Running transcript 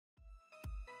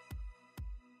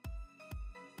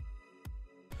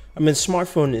I mean,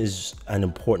 smartphone is an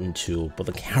important tool, but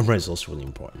the camera is also really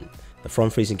important. The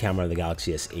front-facing camera of the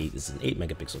Galaxy S8 is an 8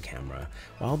 megapixel camera,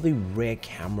 while the rear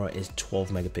camera is 12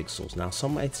 megapixels. Now,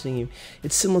 some might think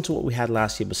it's similar to what we had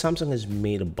last year, but Samsung has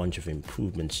made a bunch of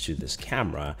improvements to this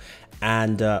camera,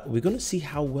 and we're going to see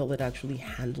how well it actually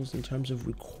handles in terms of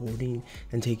recording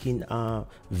and taking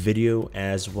video,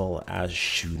 as well as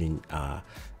shooting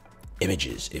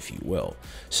images, if you will.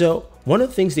 So one of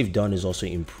the things they've done is also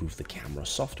improve the camera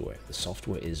software. The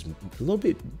software is a little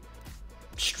bit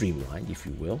streamlined, if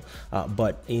you will,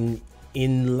 but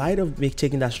in light of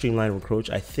taking that streamlined approach,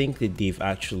 I think that they've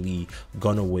actually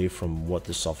gone away from what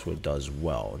the software does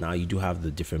well. Now, you do have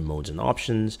the different modes and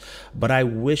options, but I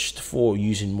wished for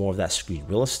using more of that screen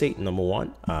real estate, number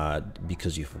one,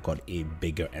 because you've got a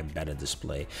bigger and better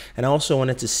display. And I also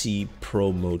wanted to see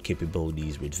pro mode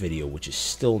capabilities with video, which is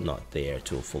still not there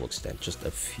to a full extent, just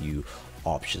a few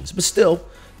options, but still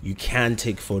you can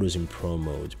take photos in pro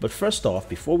mode. But first off,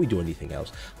 before we do anything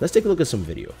else, let's take a look at some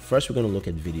video. First, we're going to look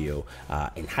at video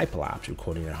in hyperlapse,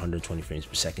 recording at 120 frames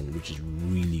per second, which is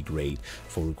really great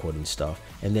for recording stuff.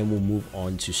 And then we'll move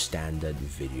on to standard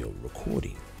video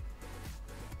recording.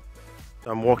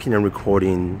 I'm walking and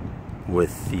recording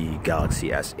with the Galaxy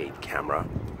S8 camera,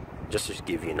 just to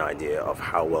give you an idea of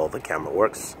how well the camera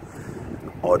works.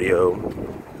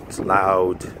 Audio, it's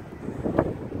loud.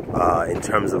 In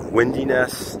terms of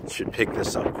windiness, it should pick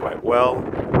this up quite well.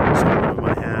 Just got it in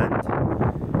my hand.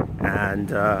 And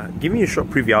giving you a short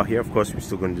preview out here. Of course, we're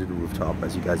still going to do the rooftop,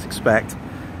 as you guys expect.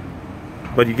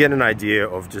 But you get an idea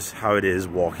of just how it is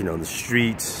walking on the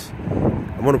streets.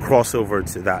 I'm going to cross over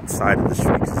to that side of the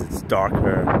street because it's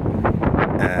darker.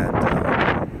 And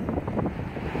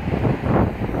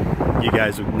you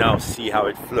guys will now see how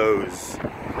it flows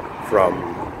from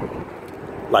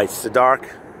lights to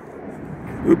dark.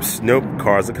 Oops, nope,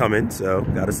 cars are coming, so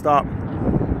gotta stop.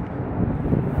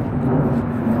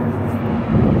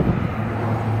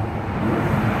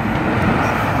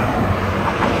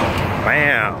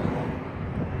 Bam!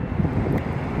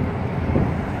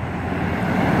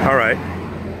 Alright.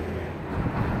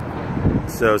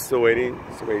 So, still waiting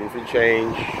for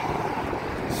change.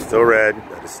 Still red,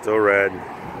 that is still red.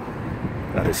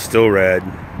 That is still red.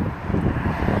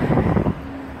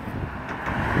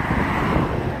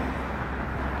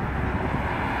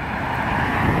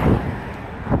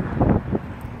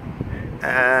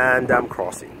 And I'm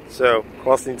crossing. So,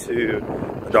 crossing to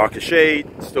a darker shade,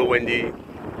 still windy.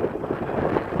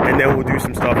 And then we'll do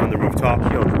some stuff on the rooftop,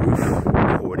 here on the roof,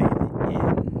 recording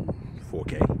in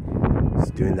 4K.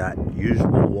 Just doing that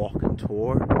usual walk and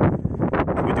tour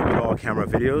that we do with all camera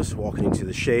videos, walking into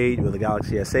the shade with the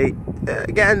Galaxy S8.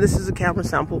 Again, this is a camera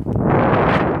sample.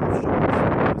 And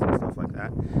stuff like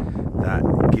that. That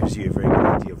gives you a very good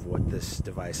idea of what this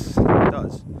device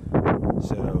does.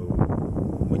 So,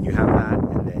 when you have that,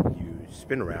 and then you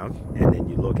spin around, and then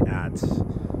you look at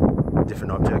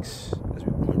different objects as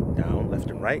we point down, left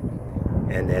and right,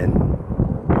 and then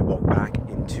you walk back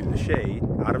into the shade,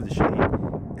 out of the shade,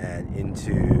 and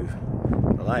into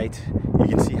the light, you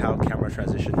can see how camera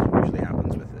transition usually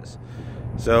happens with this.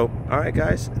 So, alright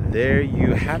guys, there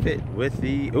you have it with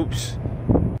the, oops.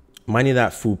 Minding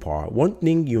that FUPAR, one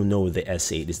thing you'll know with the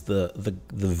S8 is the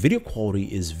video quality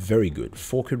is very good.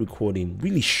 4K recording,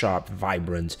 really sharp,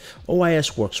 vibrant.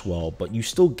 OIS works well, but you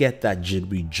still get that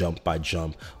jittery jump by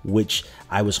jump, which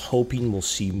I was hoping we'll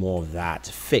see more of that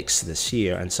fixed this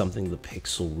year, and something the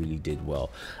Pixel really did well.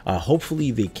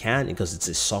 Hopefully they can, because it's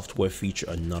a software feature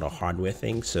and not a hardware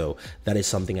thing, so that is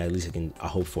something at least I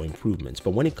hope for improvements. But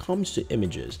when it comes to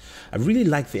images, I really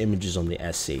like the images on the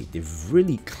S8. They're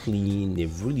really clean, they're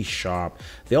really sharp.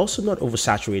 They're also not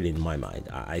oversaturated in my mind.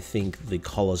 I think the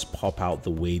colors pop out the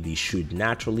way they should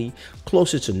naturally,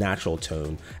 closer to natural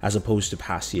tone, as opposed to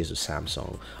past years of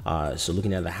Samsung. So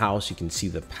looking at the house, you can see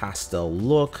the pastel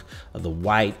look, the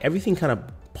white, everything kind of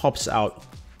pops out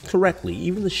correctly,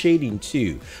 even the shading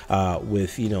too,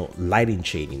 with, you know, lighting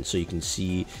shading, so you can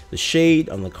see the shade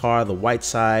on the car, the white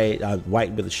side,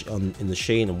 white with the in the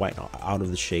shade and white out of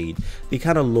the shade. They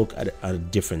kind of look at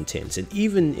different tints. And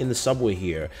even in the subway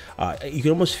here, you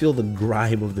can almost feel the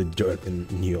grime of the dirt in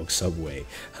New York subway,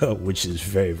 which is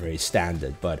very, very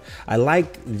standard, but I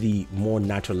like the more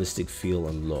naturalistic feel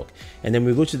and look. And then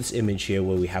we go to this image here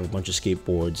where we have a bunch of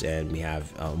skateboards and we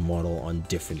have a model on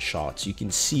different shots. You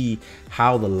can see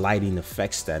how the lighting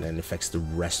affects that and affects the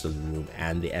rest of the room,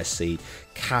 and the S8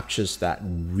 captures that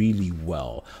really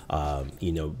well,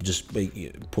 you know, just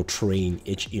portraying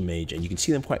each image, and you can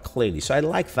see them quite clearly. So I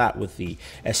like that with the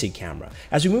S8 camera.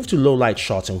 As we move to low light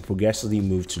shots and progressively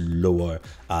move to lower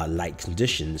light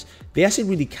conditions, the S8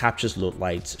 really captures low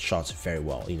light shots very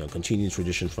well. You know, continuing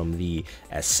tradition from the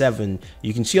S7,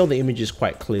 you can see all the images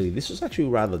quite clearly. This is actually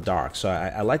rather dark, so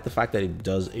I like the fact that it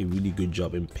does a really good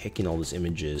job in picking all these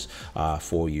images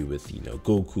for you, with, you know,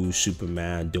 Goku,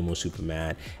 Superman, Domo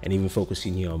Superman, and even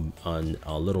focusing here on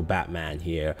a little Batman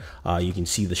here. You can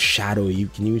see the shadow. You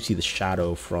can even see the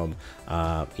shadow from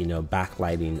you know,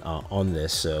 backlighting on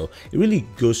this. So it really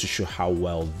goes to show how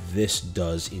well this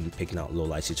does in picking out low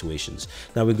light situations.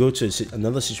 Now we go to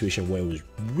another situation where it was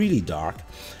really dark,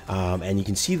 and you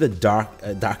can see the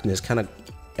darkness kind of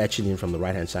etching in from the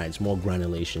right hand side. It's more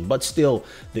granulation, but still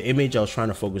the image I was trying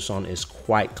to focus on is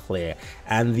quite clear.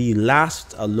 And the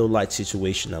last low light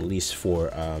situation, at least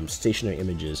for stationary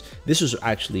images, this was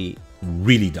actually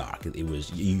really dark. It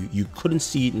was, you couldn't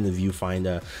see it in the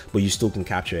viewfinder, but you still can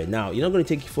capture it. Now, you're not going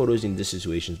to take photos in these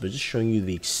situations, but just showing you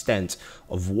the extent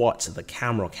of what the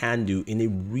camera can do in a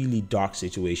really dark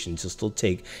situation to still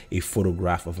take a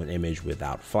photograph of an image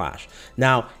without flash.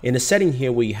 Now, in a setting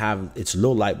here where you have, it's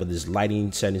low light, but there's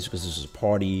lighting settings because this is a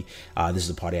party. This is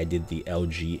the party I did the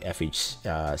LG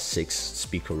FH6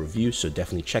 speaker review, so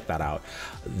definitely check that out.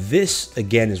 This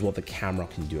again is what the camera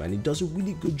can do, and it does a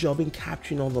really good job in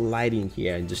capturing all the lighting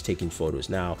here and just taking photos.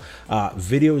 Now,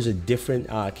 video is a different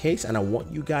case, and I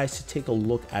want you guys to take a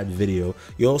look at video.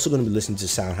 You're also going to be listening to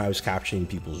sound, how it's capturing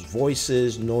people's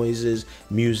voices, noises,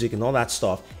 music, and all that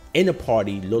stuff in a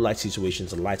party, low light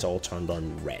situations. The lights are all turned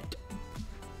on red.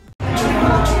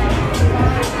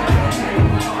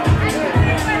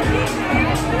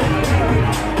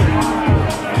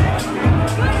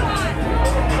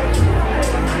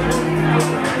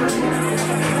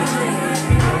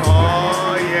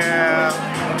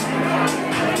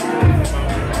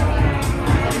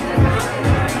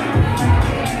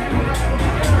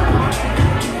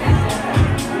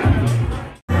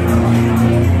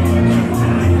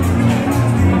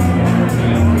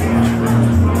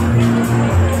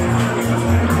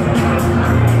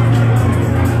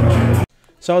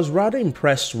 So I was rather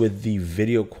impressed with the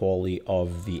video quality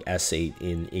of the S8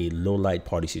 in a low light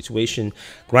party situation.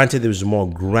 Granted, there was more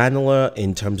granular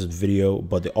in terms of video,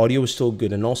 but the audio was still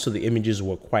good, and also the images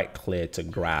were quite clear to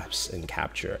grasp and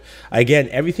capture. Again,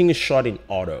 everything is shot in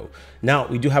auto. Now,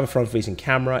 we do have a front-facing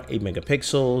camera, 8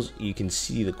 megapixels. You can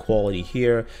see the quality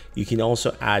here. You can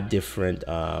also add different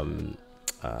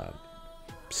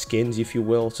skins, if you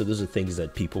will. So those are things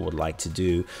that people would like to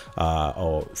do,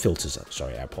 or filters.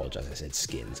 Sorry, I apologize, I said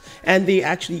skins. And they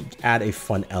actually add a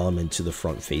fun element to the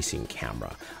front facing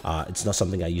camera. It's not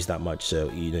something I use that much, so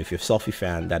you know, if you're a selfie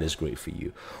fan, that is great for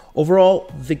you.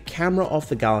 Overall, the camera of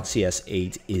the Galaxy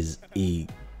S8 is a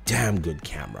damn good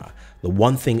camera. The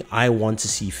one thing I want to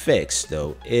see fixed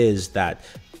though is that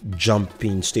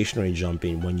stationary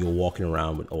jumping when you're walking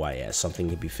around with OIS. Something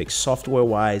can be fixed software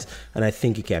wise, and I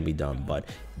think it can be done. But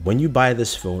when you buy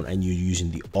this phone and you're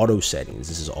using the auto settings,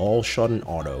 this is all shot in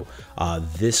auto,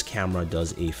 this camera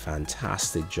does a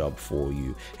fantastic job for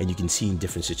you. And you can see in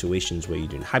different situations where you're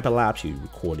doing hyperlapse, you're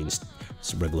recording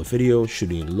regular video,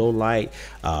 shooting in low light,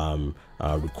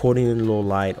 recording in low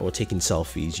light, or taking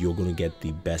selfies, you're going to get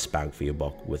the best bang for your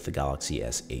buck with the Galaxy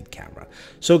S8 camera.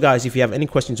 So guys, if you have any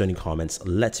questions or any comments,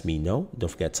 let me know. Don't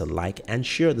forget to like and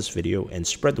share this video and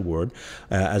spread the word,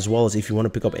 as well as if you want to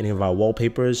pick up any of our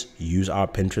wallpapers, use our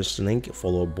Pinterest link,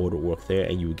 follow Booredatwork there,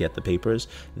 and you will get the papers.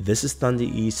 This is Thunder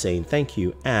E saying thank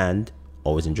you, and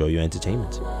always enjoy your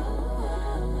entertainment.